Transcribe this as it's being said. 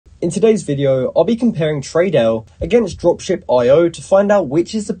In today's video, I'll be comparing Tradelle against Dropship.io to find out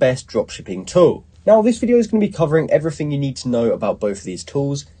which is the best dropshipping tool. Now, this video is going to be covering everything you need to know about both of these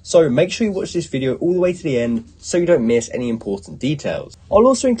tools, so make sure you watch this video all the way to the end so you don't miss any important details. I'll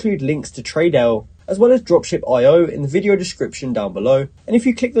also include links to Tradelle as well as Dropship.io in the video description down below, and if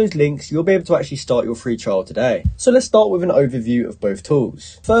you click those links, you'll be able to actually start your free trial today. So let's start with an overview of both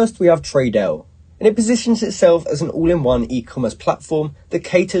tools. First, we have Tradelle, and it positions itself as an all-in-one e-commerce platform that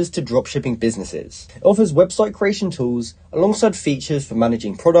caters to dropshipping businesses. It offers website creation tools alongside features for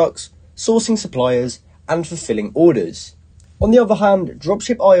managing products, sourcing suppliers, and fulfilling orders. On the other hand,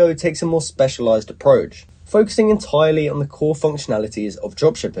 Dropship.io takes a more specialized approach, focusing entirely on the core functionalities of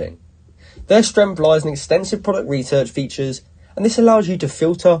dropshipping. Their strength lies in extensive product research features, and this allows you to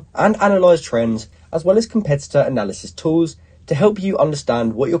filter and analyze trends as well as competitor analysis tools to help you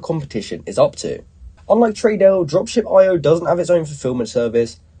understand what your competition is up to. Unlike Tradelle, Dropship.io doesn't have its own fulfillment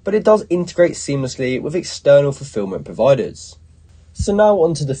service, but it does integrate seamlessly with external fulfillment providers. So now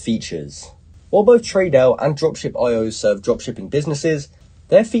onto the features. While both Tradelle and Dropship.io serve dropshipping businesses,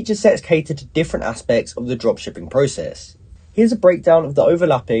 their feature sets cater to different aspects of the dropshipping process. Here's a breakdown of the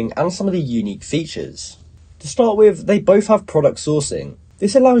overlapping and some of the unique features. To start with, they both have product sourcing.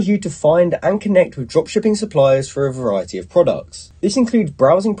 This allows you to find and connect with dropshipping suppliers for a variety of products. This includes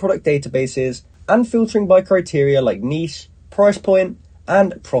browsing product databases and filtering by criteria like niche, price point,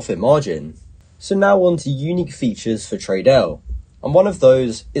 and profit margin. So now on to unique features for Tradelle, and one of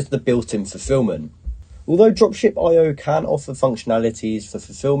those is the built-in fulfillment. Although Dropship.io can offer functionalities for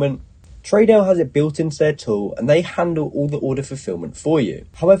fulfillment, Tradelle has it built into their tool and they handle all the order fulfillment for you.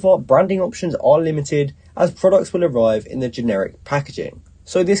 However, branding options are limited as products will arrive in the generic packaging,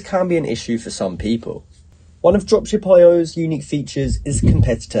 so this can be an issue for some people. One of Dropship.io's unique features is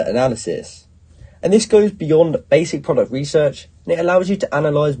competitor analysis, and this goes beyond basic product research and it allows you to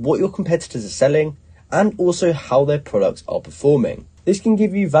analyze what your competitors are selling and also how their products are performing. This can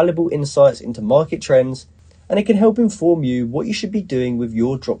give you valuable insights into market trends, and it can help inform you what you should be doing with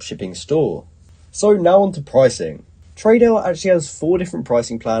your dropshipping store. So now on to pricing. Tradelle actually has 4 different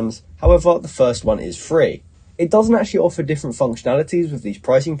pricing plans, however the first one is free. It doesn't actually offer different functionalities with these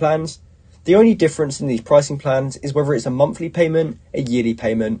pricing plans. The only difference in these pricing plans is whether it's a monthly payment, a yearly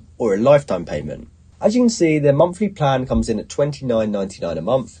payment, or a lifetime payment. As you can see, their monthly plan comes in at $29.99 a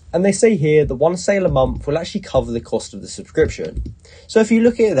month, and they say here that one sale a month will actually cover the cost of the subscription. So if you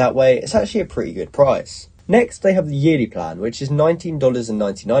look at it that way, it's actually a pretty good price. Next, they have the yearly plan, which is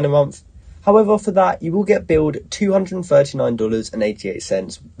 $19.99 a month. However, for that, you will get billed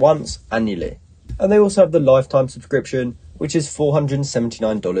 $239.88 once annually. And they also have the lifetime subscription, which is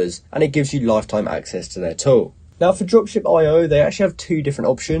 $479, and it gives you lifetime access to their tool. Now for Dropship.io, they actually have 2 different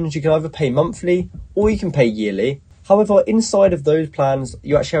options. You can either pay monthly or you can pay yearly. However, inside of those plans,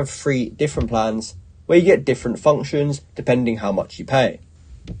 you actually have 3 different plans where you get different functions depending how much you pay.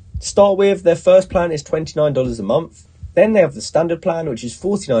 To start with, their first plan is $29 a month. Then they have the standard plan, which is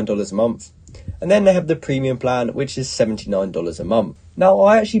 $49 a month. And then they have the premium plan, which is $79 a month. Now,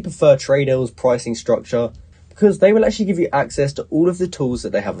 I actually prefer Tradelle's pricing structure because they will actually give you access to all of the tools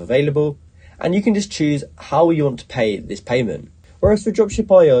that they have available, and you can just choose how you want to pay this payment. Whereas for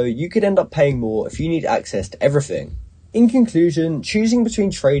Dropship.io, you could end up paying more if you need access to everything. In conclusion, choosing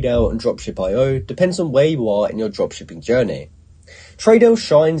between Tradelle and Dropship.io depends on where you are in your dropshipping journey. Tradelle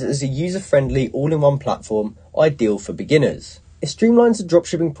shines as a user-friendly all-in-one platform ideal for beginners. It streamlines the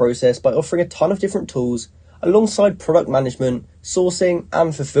dropshipping process by offering a ton of different tools alongside product management, sourcing,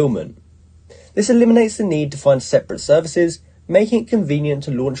 and fulfillment. This eliminates the need to find separate services, making it convenient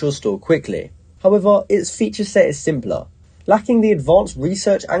to launch your store quickly. However, its feature set is simpler, lacking the advanced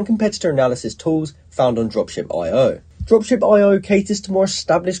research and competitor analysis tools found on Dropship.io. Dropship.io caters to more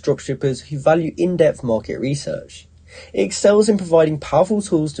established dropshippers who value in-depth market research. It excels in providing powerful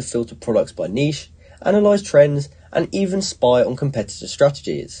tools to filter products by niche, analyze trends, and even spy on competitor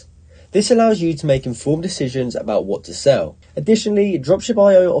strategies. This allows you to make informed decisions about what to sell. Additionally,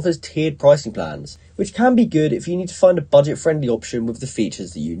 Dropship.io offers tiered pricing plans, which can be good if you need to find a budget-friendly option with the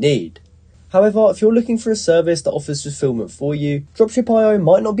features that you need. However, if you're looking for a service that offers fulfillment for you, Dropship.io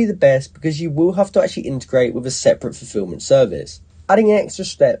might not be the best because you will have to actually integrate with a separate fulfillment service, adding an extra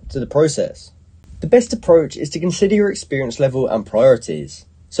step to the process. The best approach is to consider your experience level and priorities.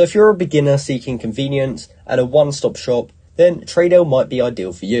 So if you're a beginner seeking convenience and a one-stop shop, then Tradelle might be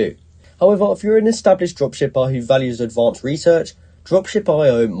ideal for you. However, if you're an established dropshipper who values advanced research,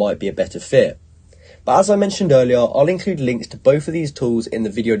 Dropship.io might be a better fit. But as I mentioned earlier, I'll include links to both of these tools in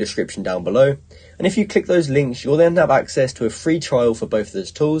the video description down below. And if you click those links, you'll then have access to a free trial for both of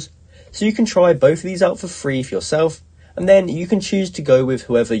those tools. So you can try both of these out for free for yourself and then you can choose to go with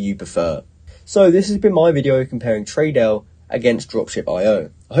whoever you prefer. So this has been my video comparing Tradelle against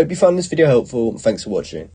Dropship.io. I hope you found this video helpful, and thanks for watching.